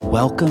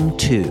Welcome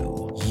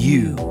to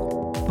You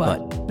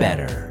But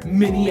Better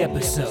mini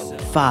episode.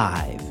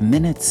 5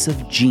 Minutes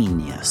of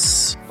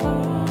Genius.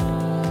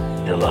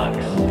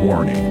 Deluxe.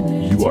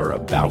 Warning, you are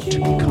about to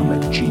become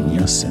a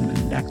genius in the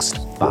next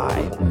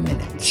 5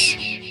 minutes.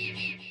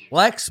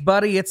 Lex,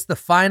 buddy, it's the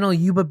final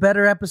You But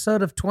Better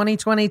episode of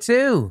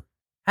 2022.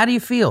 How do you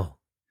feel?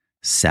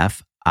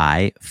 Seth,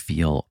 I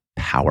feel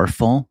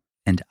powerful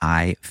and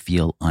I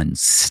feel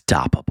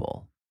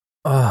unstoppable.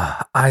 Oh,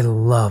 I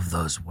love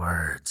those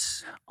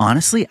words.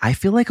 Honestly, I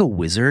feel like a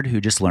wizard who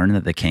just learned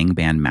that the king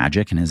banned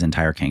magic in his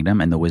entire kingdom,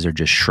 and the wizard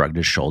just shrugged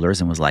his shoulders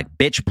and was like,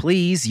 bitch,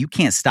 please, you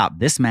can't stop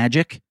this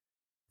magic.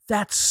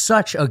 That's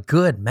such a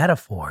good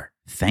metaphor.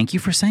 Thank you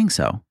for saying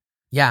so.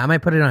 Yeah, I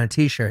might put it on a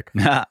t-shirt.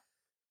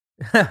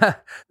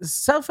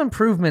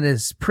 Self-improvement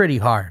is pretty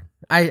hard.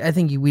 I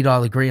think we'd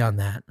all agree on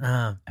that.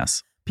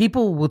 Yes.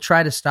 People will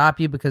try to stop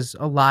you because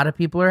a lot of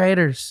people are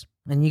haters,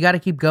 and you got to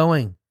keep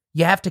going.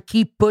 You have to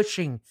keep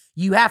pushing.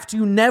 You have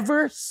to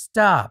never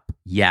stop.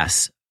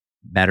 Yes,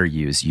 better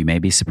use. You may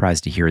be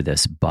surprised to hear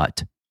this,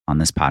 but on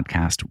this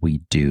podcast,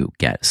 we do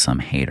get some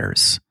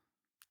haters.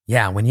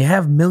 Yeah, when you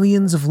have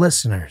millions of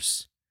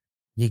listeners,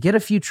 you get a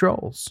few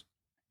trolls.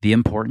 The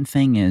important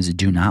thing is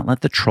do not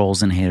let the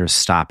trolls and haters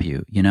stop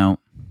you. You know,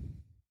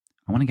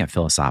 I want to get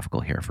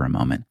philosophical here for a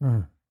moment.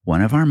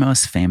 One of our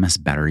most famous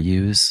better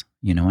yous,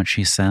 you know what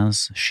she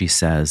says? She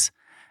says,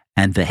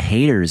 and the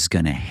hater's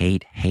gonna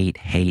hate.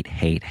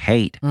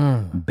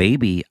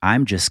 Baby,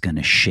 I'm just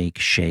gonna shake.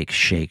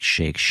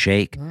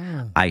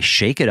 I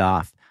shake it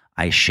off.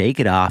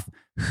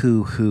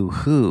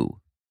 Hoo.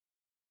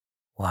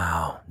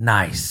 Wow,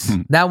 nice.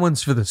 That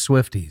one's for the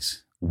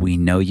Swifties. We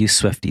know you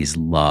Swifties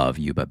love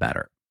You But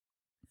Better.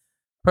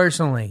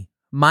 Personally,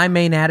 my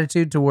main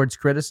attitude towards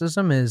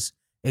criticism is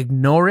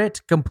ignore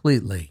it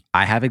completely.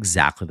 I have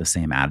exactly the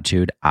same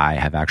attitude. I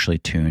have actually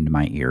tuned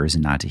my ears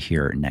not to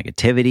hear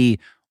negativity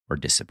or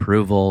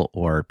disapproval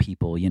or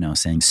people, you know,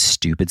 saying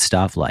stupid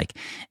stuff like,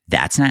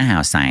 that's not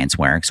how science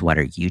works. What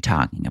are you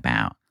talking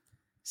about?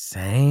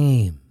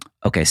 Same.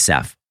 Okay,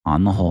 Seth,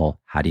 on the whole,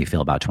 how do you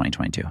feel about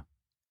 2022?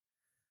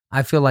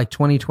 I feel like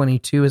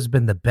 2022 has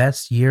been the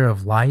best year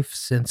of life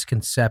since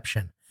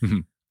conception.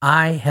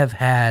 I have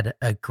had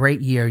a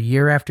great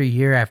year after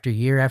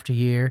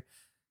year,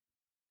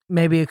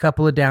 maybe a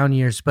couple of down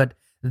years, but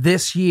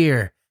this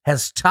year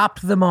has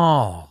topped them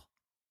all.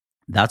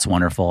 This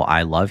wonderful.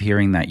 I love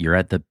hearing that you're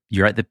at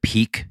the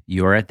peak,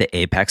 you're at the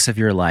apex of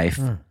your life,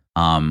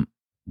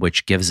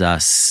 which gives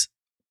us,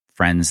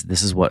 friends,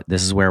 this is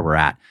where we're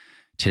at.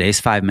 Today's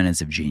 5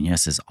 minutes of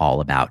genius is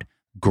all about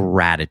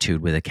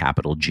gratitude with a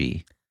capital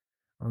G.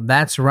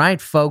 That's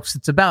right, folks.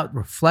 It's about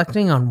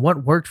reflecting on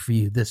what worked for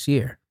you this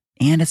year.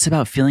 And it's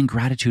about feeling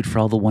gratitude for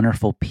all the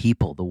wonderful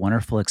people, the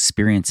wonderful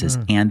experiences,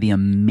 and the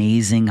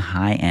amazing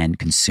high-end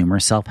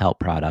consumer self-help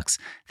products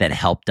that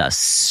helped us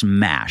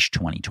smash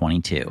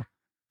 2022.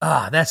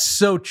 Ah, that's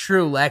so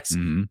true, Lex.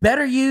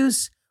 Better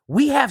use.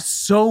 We have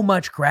so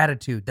much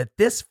gratitude that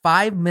this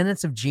 5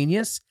 minutes of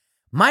genius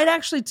might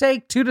actually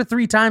take 2 to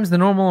 3 times the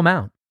normal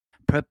amount.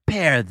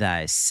 Prepare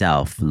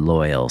thyself,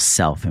 loyal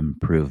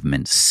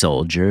self-improvement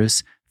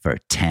soldiers, for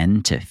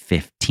 10 to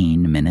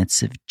 15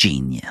 minutes of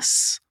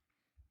genius.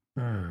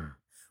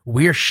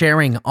 We're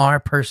sharing our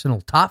personal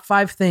top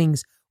 5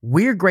 things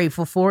we're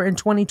grateful for in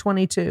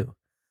 2022.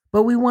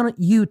 But we want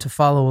you to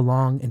follow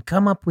along and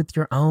come up with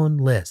your own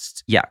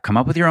list. Yeah, come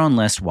up with your own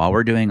list while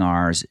we're doing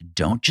ours.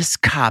 Don't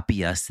just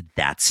copy us.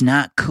 That's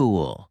not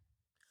cool.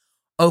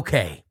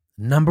 Okay,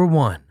 number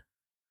 1.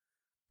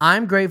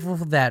 I'm grateful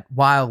for that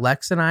while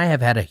Lex and I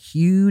have had a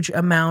huge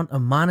amount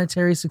of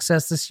monetary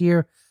success this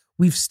year,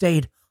 we've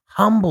stayed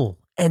humble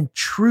and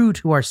true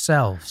to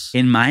ourselves.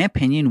 In my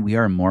opinion, we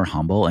are more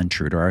humble and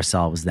true to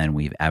ourselves than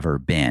we've ever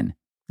been.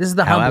 This is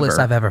the humblest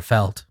I've ever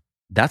felt.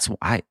 That's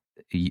why,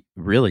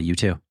 really, you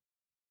too.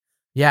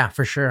 Yeah,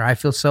 for sure. I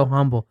feel so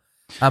humble.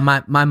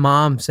 My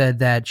mom said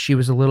that she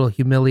was a little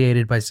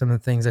humiliated by some of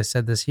the things I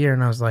said this year.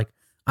 And I was like,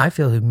 I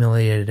feel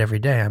humiliated every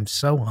day. I'm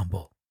so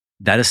humble.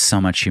 That is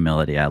so much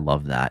humility. I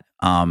love that.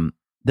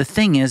 The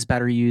thing is,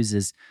 better use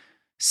is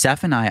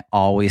Seth and I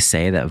always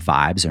say that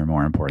vibes are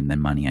more important than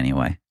money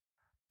anyway.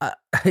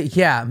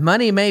 Yeah,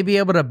 money may be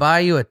able to buy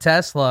you a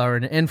Tesla or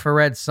an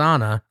infrared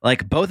sauna.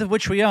 Like both of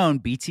which we own,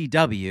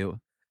 BTW.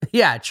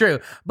 Yeah, true.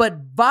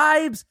 But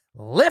vibes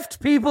lift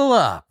people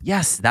up.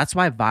 Yes, that's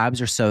why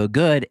vibes are so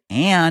good.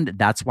 And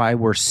that's why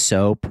we're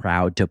so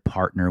proud to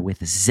partner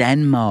with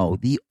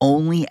Zenmo, the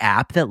only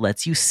app that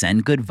lets you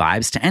send good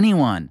vibes to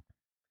anyone.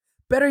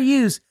 Better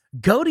use,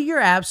 go to your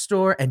app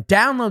store and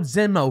download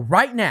Zenmo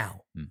right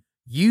now.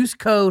 Use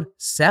code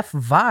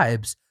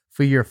SEFVibes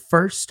for your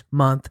first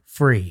month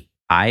free.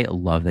 I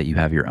love that you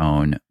have your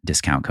own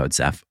discount code,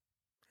 Seth.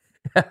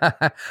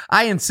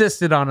 I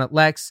insisted on it,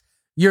 Lex.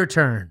 Your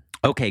turn.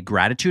 Okay,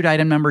 gratitude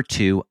item number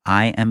 2.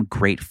 I am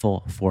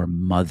grateful for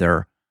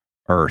Mother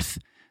Earth.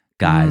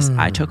 Guys,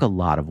 I took a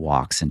lot of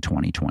walks in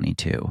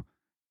 2022.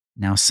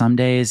 Now, some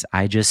days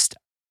I just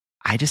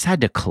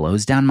had to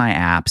close down my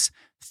apps,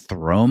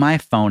 throw my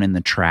phone in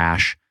the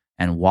trash,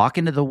 and walk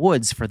into the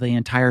woods for the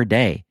entire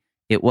day.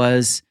 It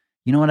was,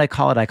 you know what I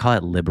call it? I call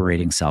it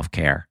liberating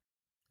self-care.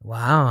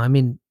 Wow. I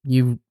mean,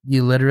 you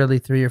literally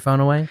threw your phone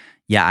away?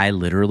 Yeah, I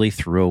literally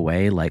threw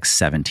away like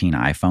 17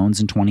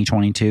 iPhones in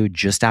 2022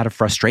 just out of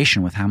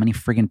frustration with how many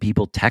friggin'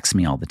 people text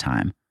me all the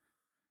time.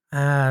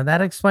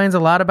 That explains a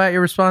lot about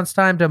your response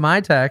time to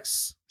my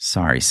texts.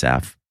 Sorry,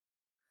 Seth.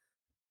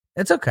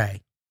 It's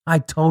okay. I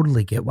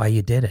totally get why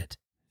you did it.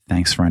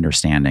 Thanks for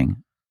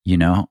understanding. You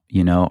know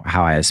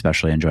how I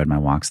especially enjoyed my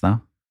walks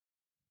though?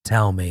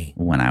 Tell me.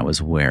 When I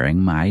was wearing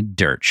my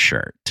dirt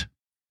shirt.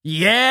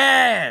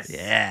 Yes!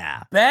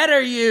 Yeah. Better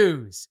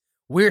use.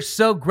 We're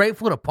so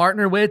grateful to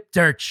partner with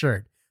Dirt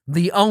Shirt,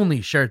 the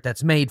only shirt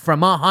that's made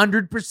from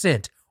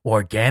 100%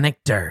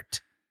 organic dirt.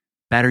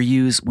 Better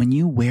use. When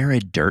you wear a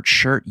dirt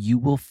shirt, you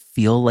will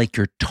feel like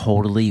you're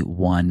totally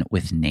one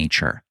with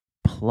nature.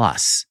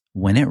 Plus,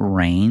 when it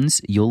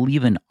rains, you'll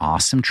leave an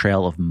awesome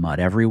trail of mud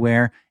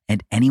everywhere,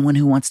 and anyone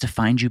who wants to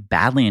find you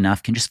badly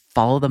enough can just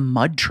follow the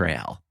mud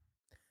trail.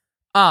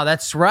 Oh,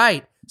 that's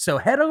right. So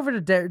head over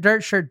to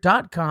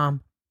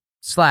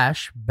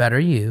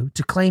dirtshirt.com/betteryou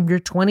to claim your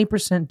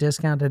 20%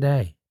 discount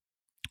today.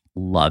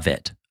 Love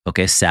it.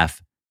 Okay,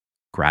 Seth,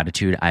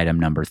 gratitude item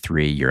number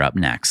 3. You're up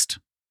next.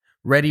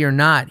 Ready or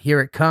not,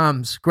 here it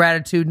comes.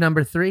 Gratitude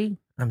number 3.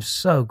 I'm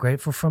so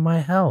grateful for my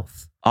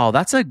health. Oh,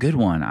 that's a good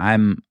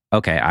one.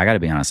 Okay, I got to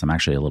be honest. I'm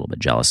actually a little bit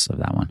jealous of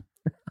that one.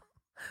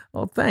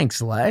 Well,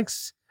 thanks,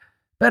 Lex.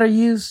 Better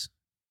use.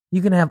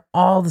 You can have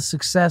all the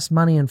success,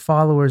 money, and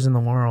followers in the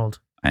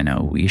world. I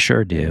know, we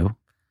sure do.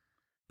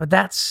 But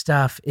that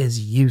stuff is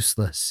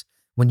useless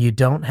when you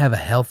don't have a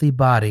healthy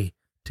body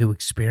to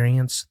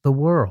experience the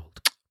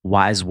world.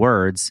 Wise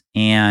words.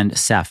 And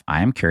Seth,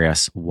 I am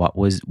curious, what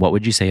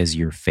would you say is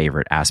your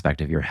favorite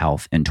aspect of your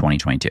health in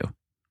 2022?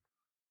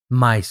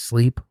 My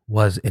sleep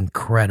was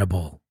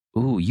incredible.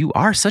 Ooh, you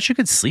are such a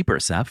good sleeper,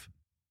 Seth.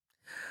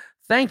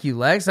 Thank you,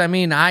 Lex. I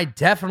mean, I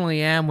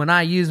definitely am when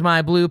I use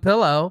my blue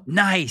pillow.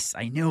 Nice.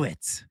 I knew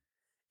it.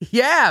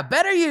 Yeah,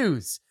 better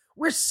use.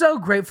 We're so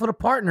grateful to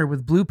partner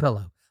with Blue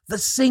Pillow, the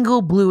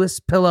single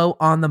bluest pillow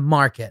on the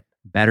market.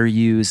 Better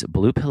use.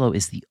 Blue Pillow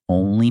is the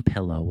only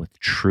pillow with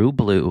true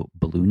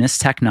blueness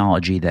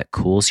technology that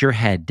cools your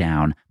head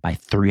down by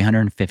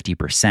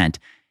 350%.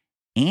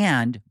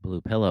 And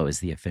Blue Pillow is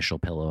the official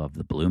pillow of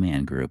the Blue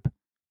Man Group.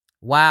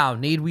 Wow,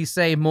 need we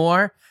say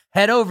more?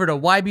 Head over to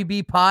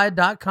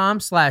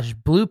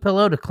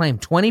ybbpod.com/bluepillow to claim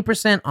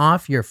 20%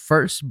 off your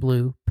first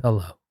blue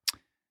pillow.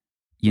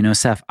 You know,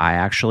 Seth, I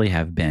actually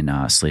have been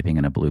sleeping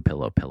in a Blue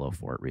Pillow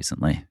fort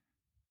recently.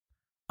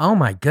 Oh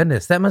my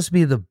goodness, that must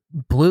be the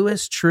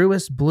bluest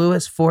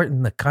fort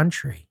in the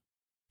country.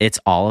 It's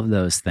all of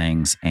those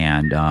things,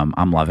 and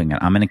I'm loving it.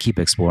 I'm going to keep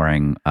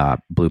exploring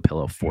Blue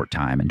Pillow fort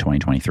time in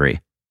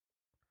 2023.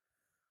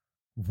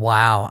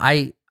 Wow,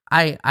 I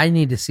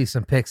need to see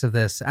some pics of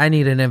this. I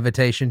need an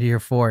invitation to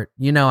your fort.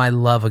 You know I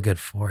love a good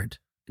fort.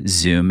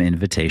 Zoom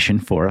invitation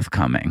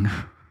forthcoming.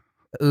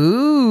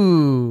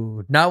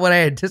 Ooh, not what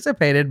I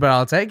anticipated, but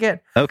I'll take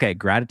it. Okay,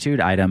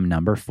 gratitude item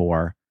number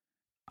 4.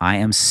 I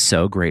am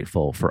so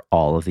grateful for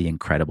all of the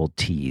incredible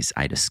teas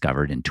I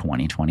discovered in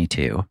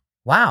 2022.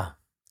 Wow.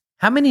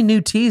 How many new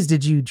teas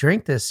did you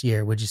drink this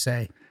year, would you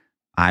say?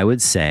 I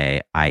would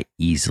say I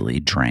easily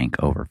drank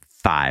over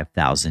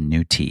 5,000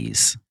 new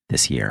teas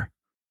this year.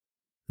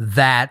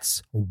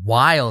 That's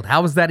wild.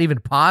 How is that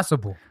even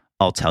possible?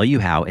 I'll tell you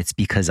how. It's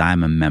because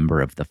I'm a member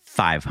of the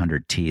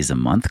 500 Teas a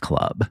Month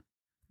Club.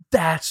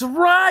 That's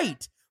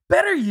right.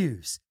 Better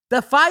use.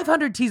 The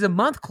 500 Teas a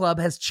Month Club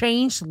has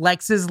changed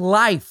Lex's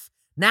life.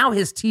 Now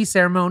his tea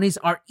ceremonies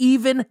are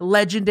even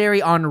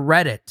legendary on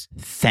Reddit.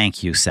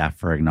 Thank you, Seth,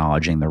 for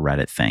acknowledging the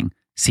Reddit thing.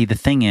 See, the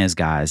thing is,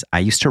 guys, I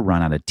used to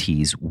run out of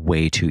teas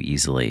way too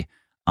easily.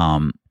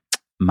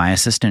 My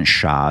assistant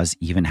Shaz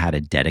even had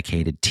a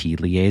dedicated tea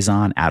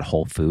liaison at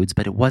Whole Foods,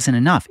 but it wasn't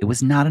enough. It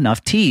was not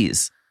enough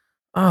teas.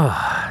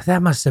 Oh,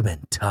 that must have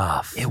been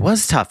tough. It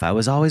was tough. I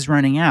was always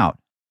running out.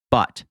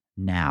 But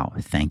now,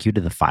 thank you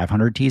to the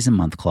 500 Teas a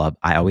Month Club,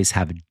 I always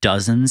have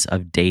dozens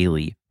of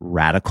daily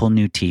radical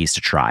new teas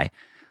to try.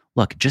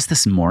 Look, just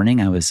this morning,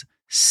 I was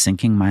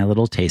sinking my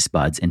little taste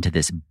buds into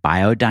this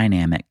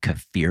biodynamic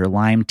kaffir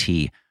lime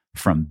tea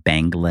from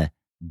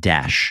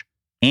Bangladesh.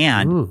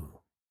 And Ooh.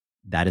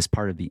 that is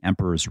part of the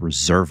Emperor's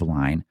Reserve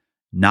line,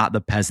 not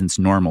the peasant's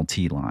normal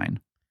tea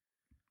line.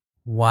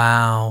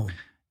 Wow.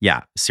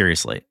 Yeah,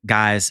 seriously.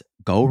 Guys,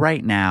 go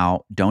right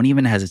now. Don't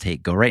even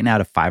hesitate. Go right now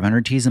to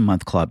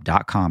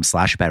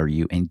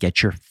 500teasamonthclub.com/betteryou and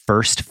get your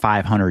first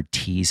 500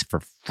 teas for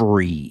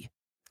free.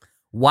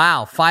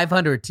 Wow,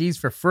 500 teas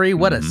for free.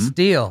 What a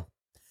steal.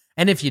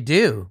 And if you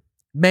do,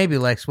 maybe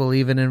Lex will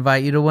even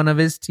invite you to one of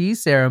his tea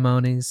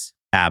ceremonies.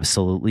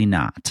 Absolutely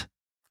not.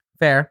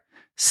 Fair.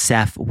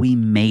 Seth, we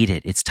made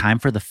it. It's time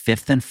for the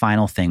 5th and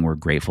final thing we're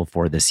grateful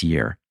for this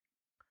year.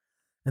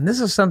 And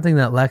this is something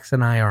that Lex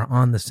and I are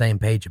on the same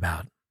page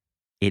about.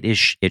 It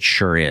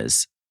sure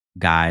is.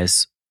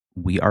 Guys,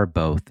 we are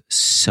both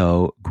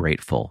so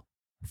grateful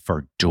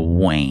for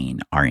Dwayne,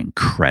 our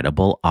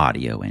incredible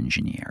audio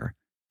engineer.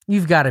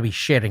 You've got to be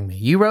shitting me.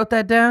 You wrote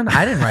that down?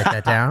 I didn't write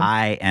that down.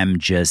 I am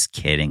just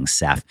kidding,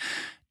 Seth.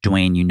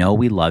 Dwayne, you know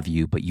we love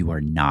you, but you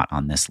are not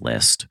on this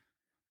list.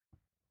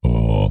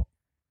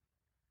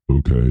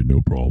 Okay,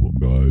 no problem,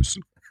 guys.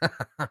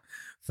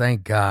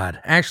 Thank God.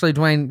 Actually,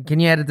 Dwayne, can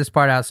you edit this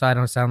part out so I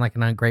don't sound like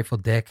an ungrateful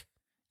dick?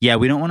 Yeah,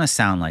 we don't want to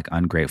sound like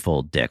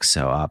ungrateful dicks,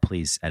 so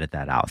please edit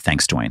that out.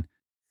 Thanks, Dwayne.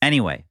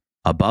 Anyway,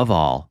 above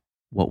all,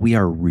 what we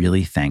are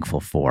really thankful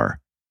for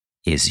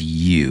is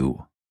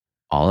you,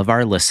 all of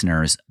our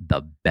listeners,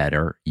 the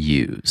better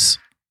yous.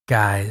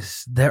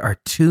 Guys, there are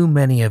too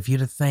many of you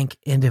to thank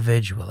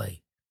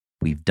individually.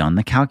 We've done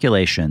the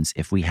calculations.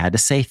 If we had to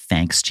say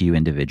thanks to you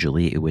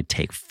individually, it would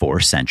take 4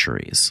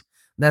 centuries.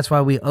 That's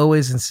why we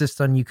always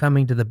insist on you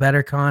coming to the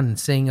BetterCon and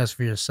seeing us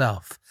for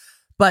yourself.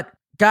 But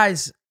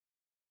guys,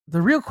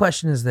 the real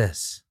question is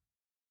this.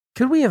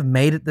 Could we have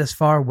made it this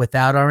far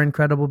without our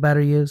incredible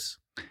better yous?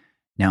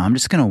 Now, I'm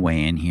just going to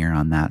weigh in here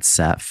on that,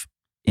 Seth.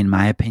 In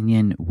my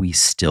opinion, we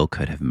still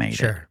could have made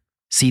it.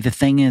 See, the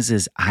thing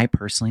is I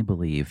personally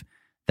believe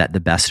that the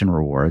best in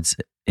rewards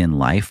in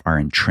life are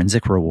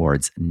intrinsic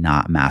rewards,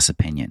 not mass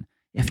opinion.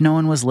 If no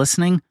one was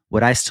listening,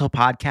 would I still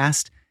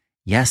podcast?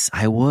 Yes,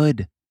 I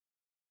would.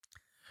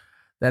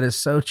 That is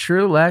so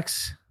true,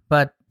 Lex.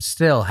 But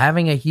still,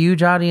 having a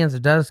huge audience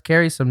does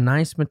carry some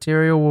nice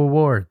material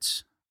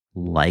rewards.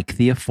 Like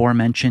the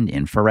aforementioned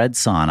infrared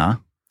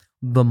sauna,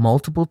 the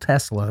multiple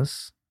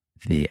Teslas,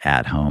 the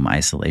at-home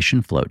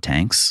isolation float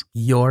tanks,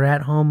 your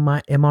at-home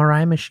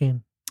MRI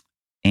machine,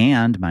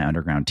 and my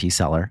underground tea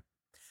cellar,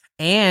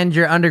 and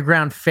your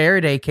underground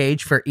Faraday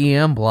cage for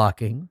EM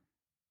blocking,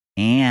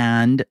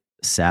 and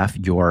Seth,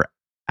 your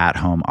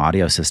at-home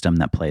audio system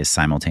that plays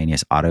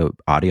simultaneous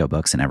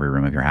audiobooks in every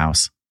room of your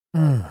house.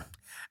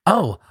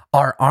 Oh,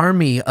 our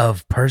army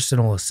of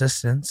personal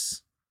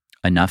assistants.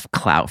 Enough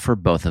clout for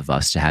both of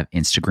us to have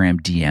Instagram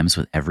DMs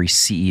with every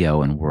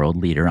CEO and world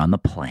leader on the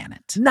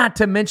planet. Not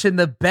to mention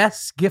the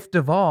best gift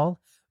of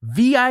all,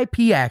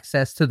 VIP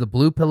access to the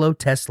Blue Pillow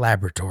Test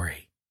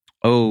Laboratory.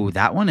 Oh,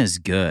 that one is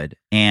good.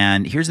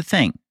 And here's the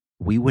thing.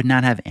 We would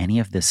not have any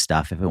of this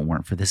stuff if it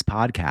weren't for this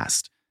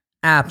podcast.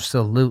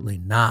 Absolutely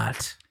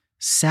not.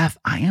 Seth,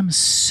 I am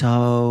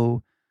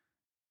so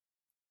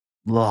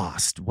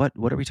lost. What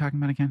are we talking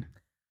about again?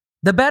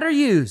 The better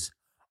use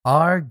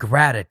our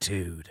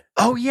gratitude.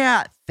 Oh,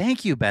 yeah.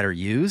 Thank you, better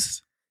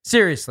use.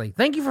 Seriously,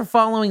 thank you for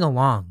following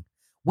along.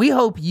 We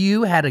hope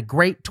you had a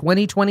great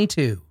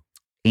 2022.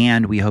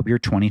 And we hope your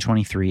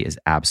 2023 is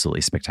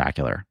absolutely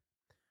spectacular.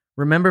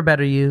 Remember,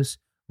 better use,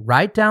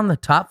 write down the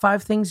top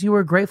 5 things you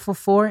were grateful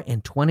for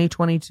in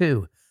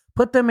 2022.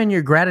 Put them in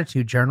your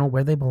gratitude journal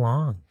where they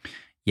belong.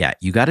 Yeah,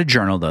 you got to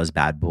journal those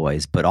bad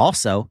boys, but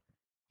also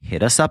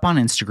hit us up on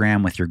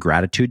Instagram with your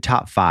gratitude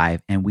top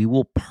 5, and we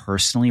will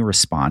personally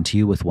respond to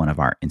you with one of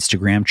our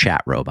Instagram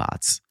chat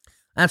robots.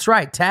 That's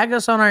right. Tag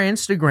us on our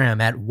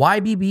Instagram at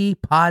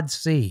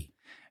YBBPodC.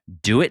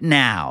 Do it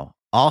now.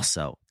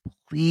 Also,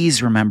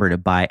 please remember to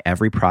buy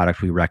every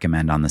product we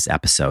recommend on this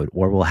episode,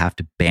 or we'll have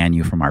to ban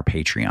you from our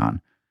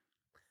Patreon.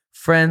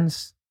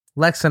 Friends,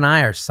 Lex and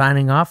I are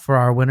signing off for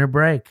our winter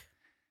break.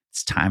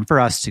 It's time for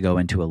us to go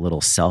into a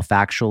little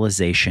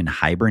self-actualization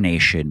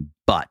hibernation,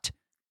 but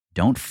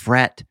don't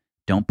fret,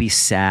 don't be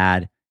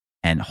sad,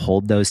 and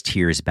hold those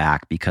tears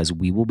back, because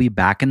we will be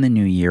back in the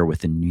new year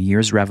with a New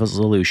Year's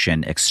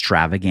resolution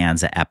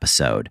extravaganza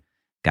episode.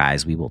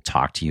 Guys, we will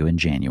talk to you in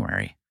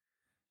January.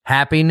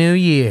 Happy New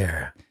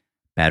Year.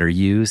 Better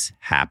use,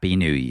 Happy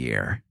New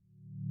Year.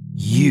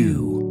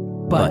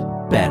 You,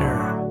 but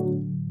better.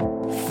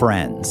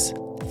 Friends,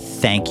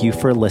 thank you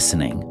for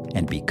listening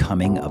and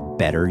becoming a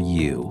better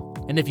you.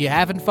 And if you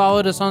haven't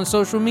followed us on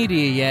social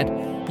media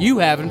yet, you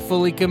haven't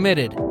fully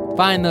committed.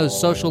 Find those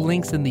social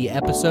links in the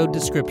episode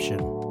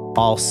description.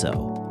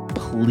 Also,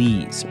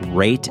 please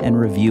rate and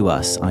review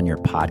us on your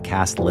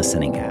podcast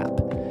listening app.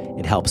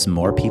 It helps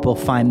more people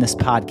find this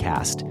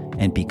podcast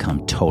and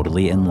become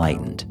totally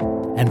enlightened.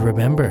 And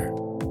remember,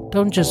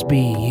 don't just be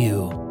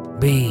you,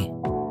 be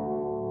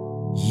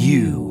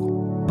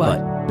you,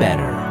 but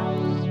better.